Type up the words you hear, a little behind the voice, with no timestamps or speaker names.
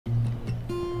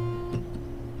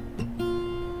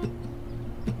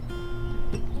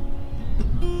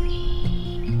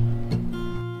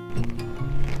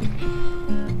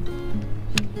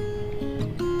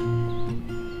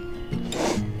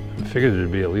figured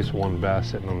there'd be at least one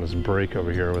bass sitting on this break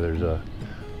over here where there's a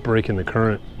break in the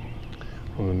current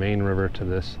from the main river to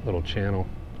this little channel.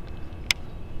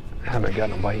 Haven't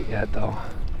gotten a bite yet though.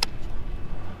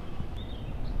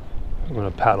 I'm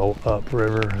gonna paddle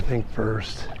upriver, I think,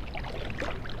 first.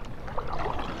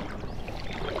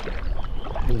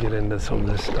 And get into some of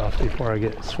this stuff before I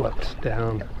get swept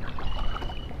down.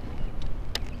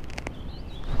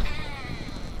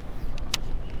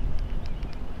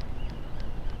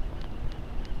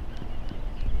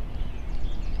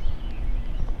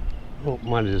 Oh,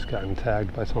 might have just gotten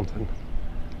tagged by something.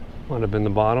 Might have been the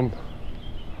bottom.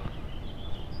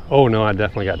 Oh no, I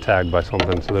definitely got tagged by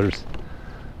something. So there's,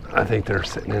 I think they're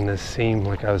sitting in this seam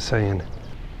like I was saying.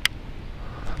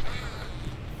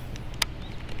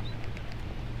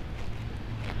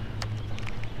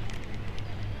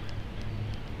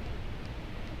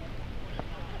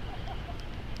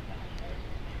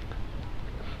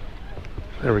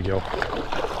 There we go.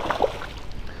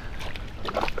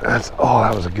 That's, oh,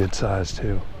 that was a good size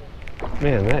too.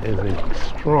 Man, that is a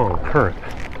strong current.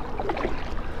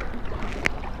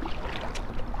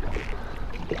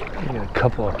 I need a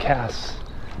couple of casts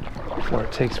before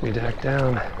it takes me back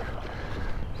down.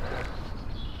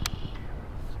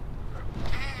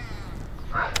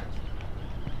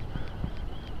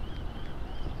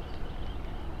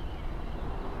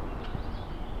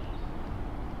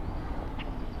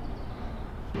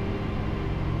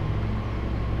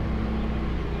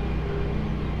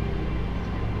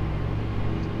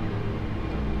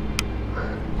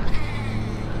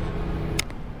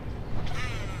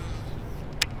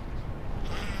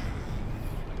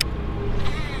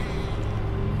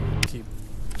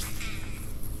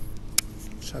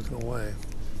 Chugging away.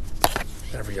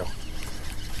 There we go.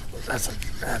 That's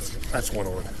one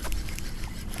on.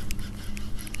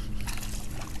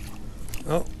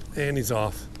 Oh, and he's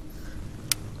off.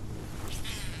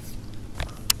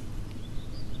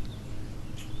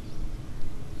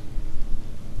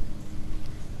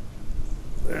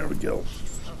 There we go.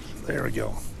 There we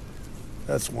go.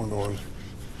 That's one on.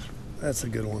 That's a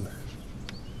good one.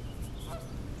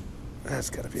 That's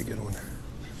got to be a good one.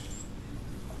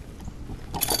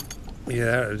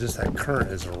 Yeah, just that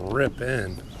current is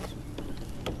ripping.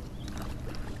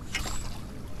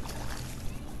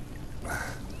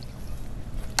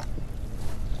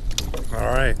 All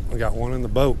right, we got one in the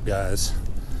boat, guys.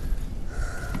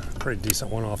 Pretty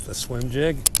decent one off the swim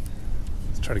jig.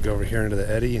 Let's try to go over here into the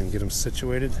eddy and get him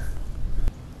situated.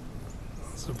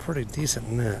 It's a pretty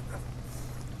decent net.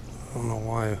 I don't know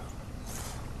why I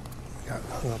got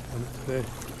hung up on it today.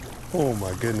 Oh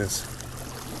my goodness.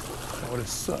 That would have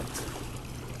sucked.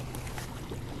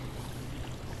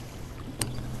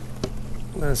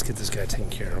 Let's get this guy taken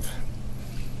care of.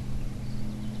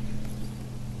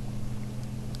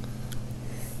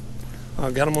 I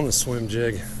got him on the swim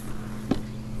jig.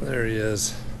 There he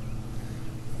is.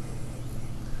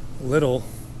 Little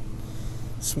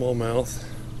smallmouth.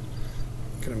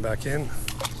 Get him back in.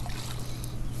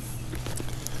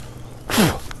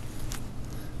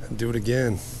 And do it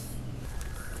again.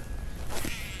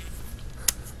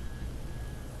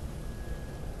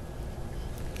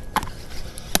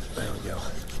 There we go.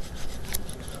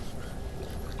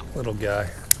 Little guy.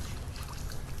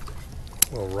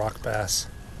 Little rock bass.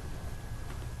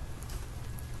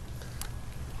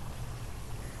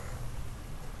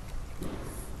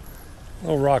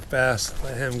 Little rock bass,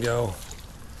 let him go.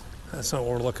 That's not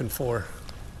what we're looking for.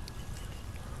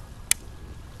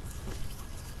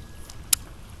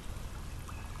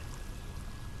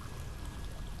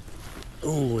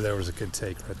 Ooh, there was a good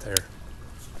take right there.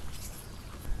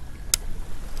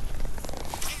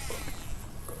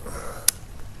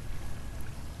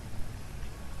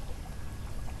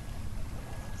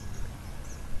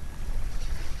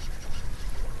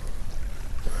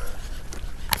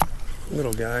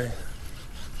 Little guy.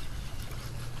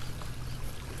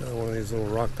 Another one of these little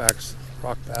rock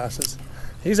basses.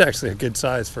 He's actually a good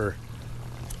size for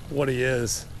what he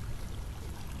is.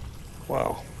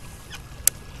 Wow.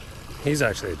 He's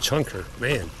actually a chunker,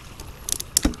 man.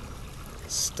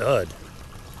 Stud.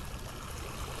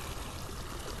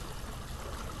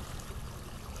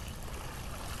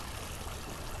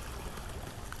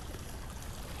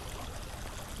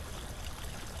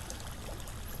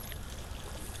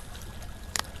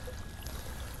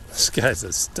 This guy's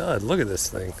a stud. Look at this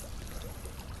thing.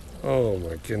 Oh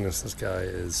my goodness, this guy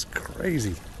is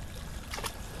crazy.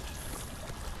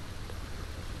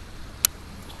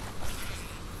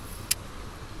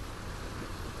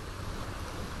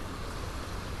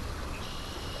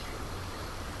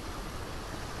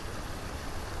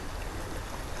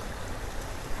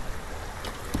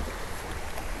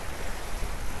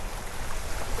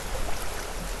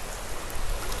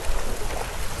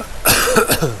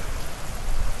 Oh,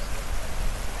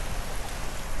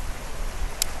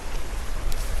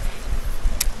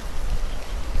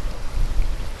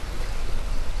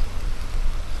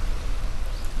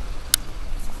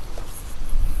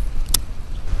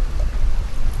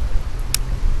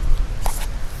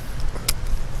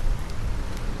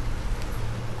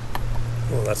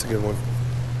 that's a good one.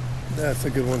 That's a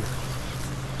good one.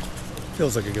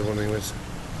 Feels like a good one anyways.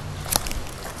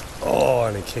 Oh,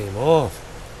 and it came off.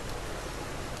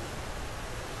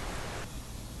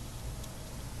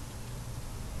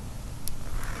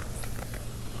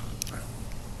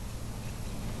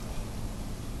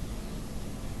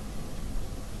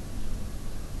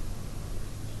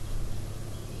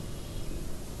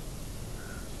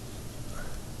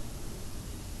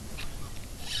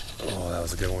 Oh, that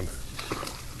was a good one.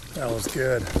 That was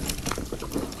good.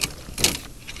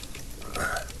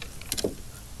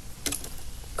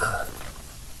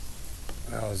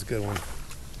 That was a good one.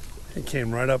 It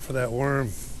came right up for that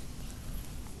worm.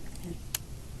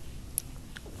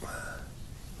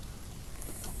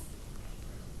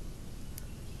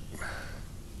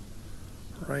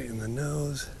 Right in the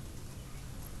nose.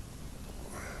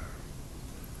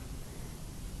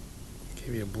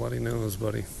 Gave you a bloody nose,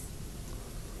 buddy.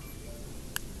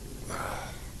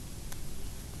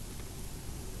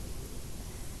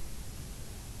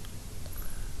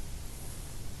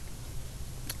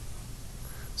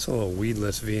 It's a little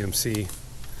weedless VMC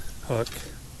hook.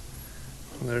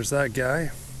 There's that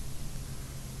guy.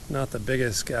 Not the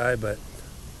biggest guy, but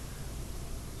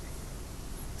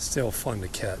still fun to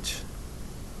catch.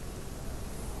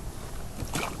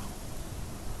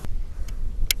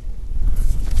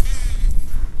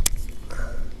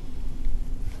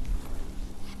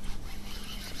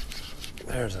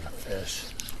 There's a fish.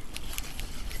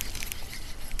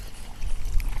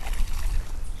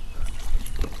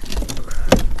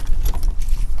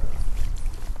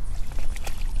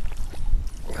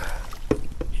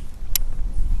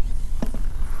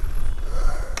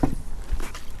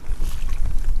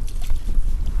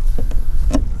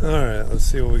 Alright, let's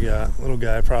see what we got. Little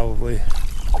guy, probably.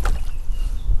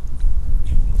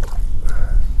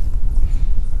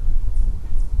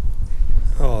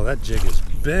 Oh, that jig is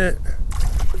bent.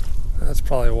 That's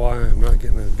probably why I'm not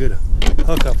getting a good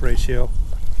hookup ratio.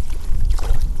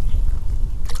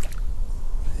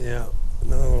 Yeah,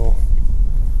 another little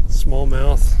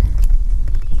smallmouth.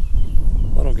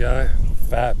 Little guy,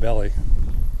 fat belly.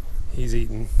 He's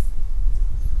eating.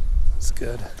 That's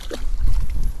good.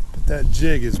 But that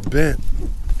jig is bent.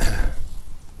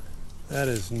 That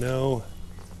is no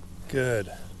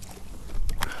good.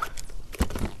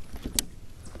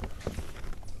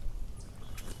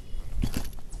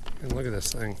 And look at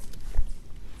this thing.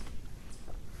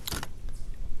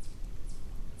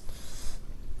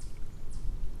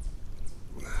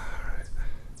 All right.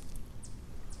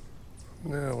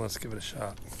 Now let's give it a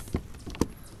shot.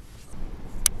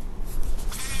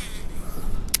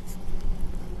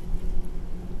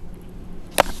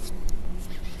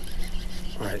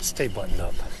 All right, stay buttoned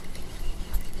up.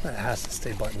 That has to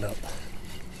stay buttoned up.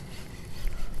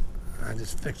 I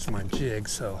just fixed my jig,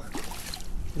 so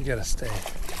you gotta stay.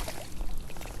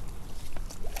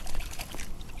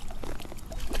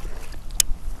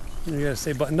 You gotta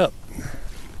stay buttoned up.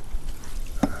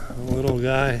 Little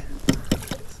guy.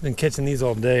 Been catching these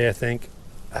all day, I think.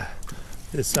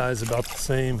 This size about the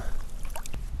same.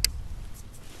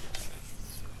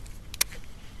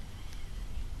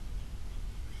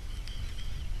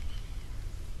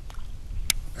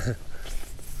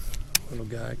 Little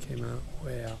guy came out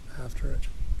way out after it.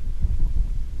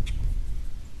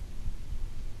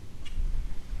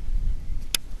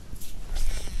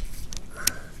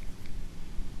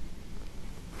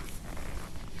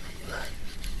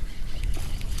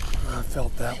 I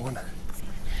felt that one. That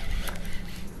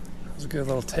was a good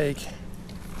little take.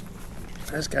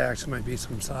 This guy actually might be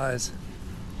some size.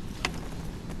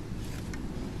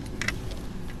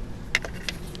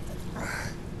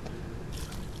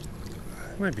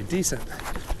 He might be decent.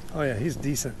 Oh yeah, he's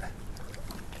decent.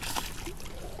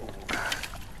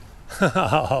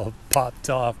 Popped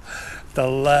off the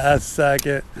last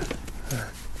second.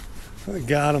 I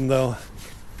got him though.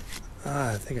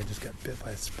 I think I just got bit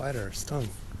by a spider or stung.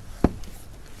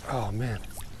 Oh man.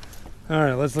 All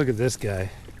right, let's look at this guy.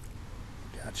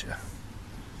 Gotcha.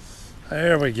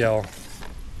 There we go.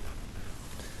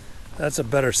 That's a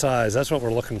better size. That's what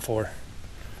we're looking for.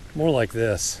 More like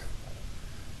this.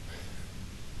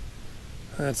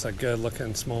 That's a good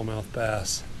looking smallmouth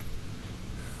bass.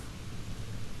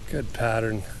 Good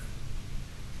pattern.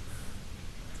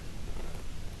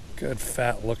 Good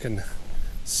fat looking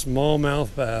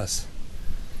smallmouth bass.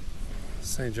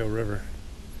 St. Joe River.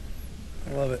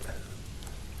 I love it.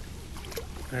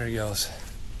 There he goes.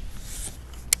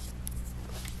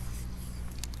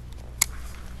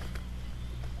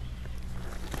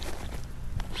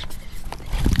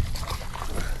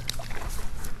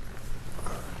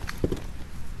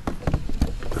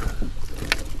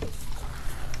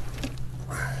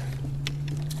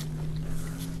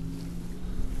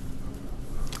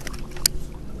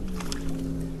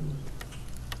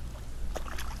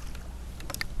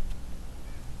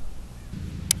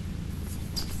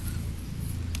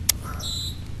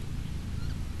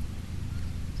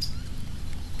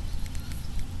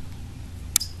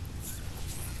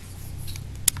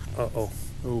 Uh-oh.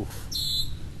 Ooh.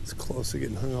 It's close to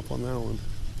getting hung up on that one.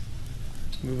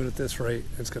 Moving at this rate,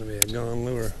 it's going to be a gone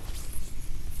lure.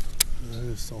 I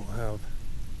just don't have...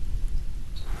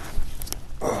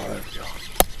 Oh, there we go.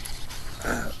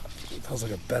 That was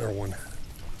like a better one.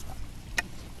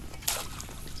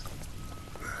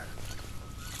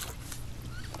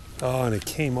 Oh, and it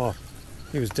came off.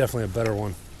 He was definitely a better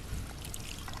one.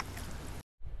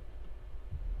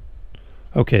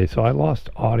 Okay, so I lost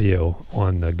audio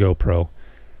on the GoPro,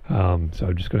 so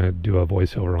I'm just going to do a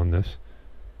voiceover on this.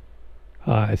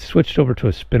 I switched over to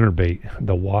a spinnerbait.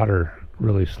 The water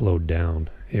really slowed down.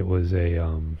 It was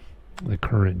the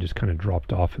current just kind of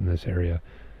dropped off in this area,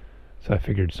 so I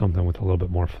figured something with a little bit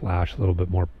more flash, a little bit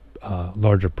more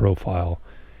larger profile,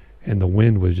 and the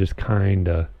wind was just kind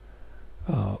of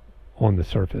on the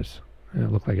surface, and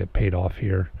it looked like it paid off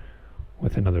here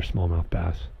with another smallmouth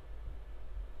bass.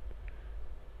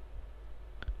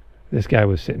 This guy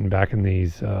was sitting back in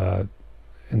these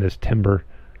in this timber.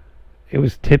 It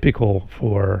was typical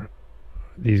for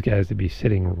these guys to be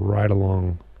sitting right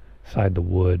alongside the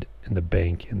wood and the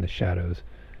bank in the shadows.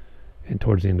 And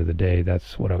towards the end of the day,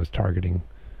 that's what I was targeting.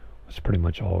 Was pretty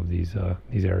much all of these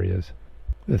areas.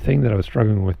 The thing that I was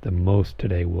struggling with the most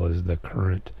today was the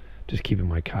current, just keeping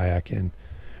my kayak in.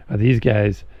 These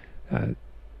guys,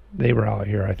 they were out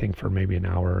here I think for maybe an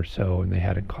hour or so, and they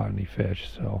hadn't caught any fish.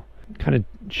 So kind of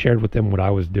shared with them what I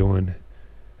was doing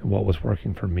and what was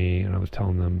working for me, and I was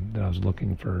telling them that I was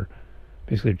looking for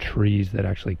basically trees that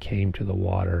actually came to the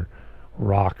water,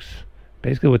 rocks,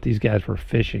 basically what these guys were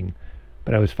fishing,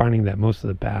 but I was finding that most of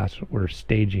the bass were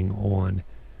staging on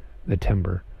the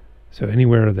timber. So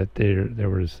anywhere that there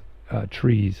was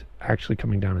trees actually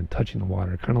coming down and touching the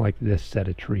water, kind of like this set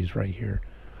of trees right here.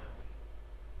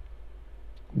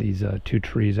 These two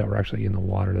trees that were actually in the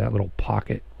water, that little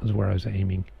pocket was where I was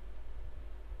aiming.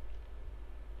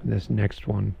 This next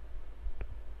one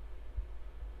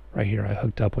right here, I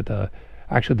hooked up with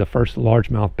actually the first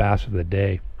largemouth bass of the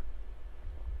day.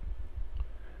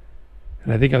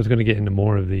 And I think I was going to get into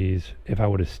more of these if I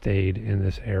would have stayed in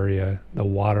this area. The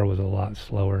water was a lot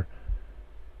slower.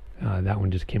 That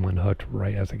one just came unhooked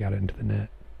right as I got it into the net.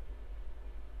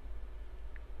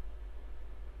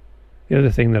 The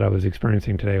other thing that I was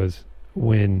experiencing today was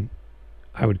when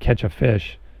I would catch a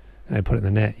fish and I put it in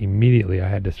the net, immediately I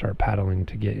had to start paddling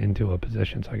to get into a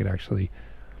position so I could actually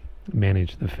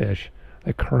manage the fish.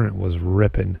 The current was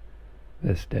ripping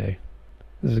this day.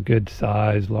 This is a good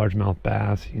size largemouth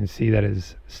bass. You can see that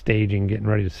is staging, getting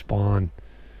ready to spawn.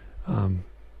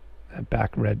 That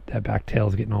back tail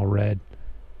is getting all red.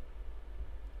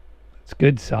 It's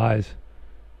good size.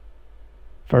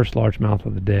 First largemouth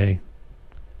of the day.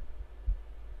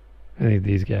 I think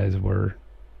these guys were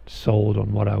sold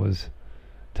on what I was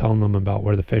telling them about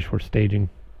where the fish were staging.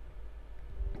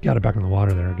 Got it back in the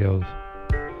water. There it goes.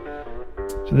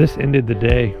 So this ended the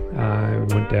day. I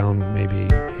went down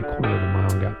maybe a quarter of a mile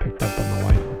and got picked up by my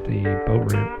wife at the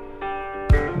boat ramp.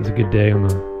 It was a good day on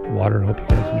the water. Hope you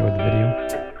guys enjoyed the video.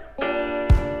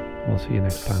 We'll see you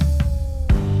next time.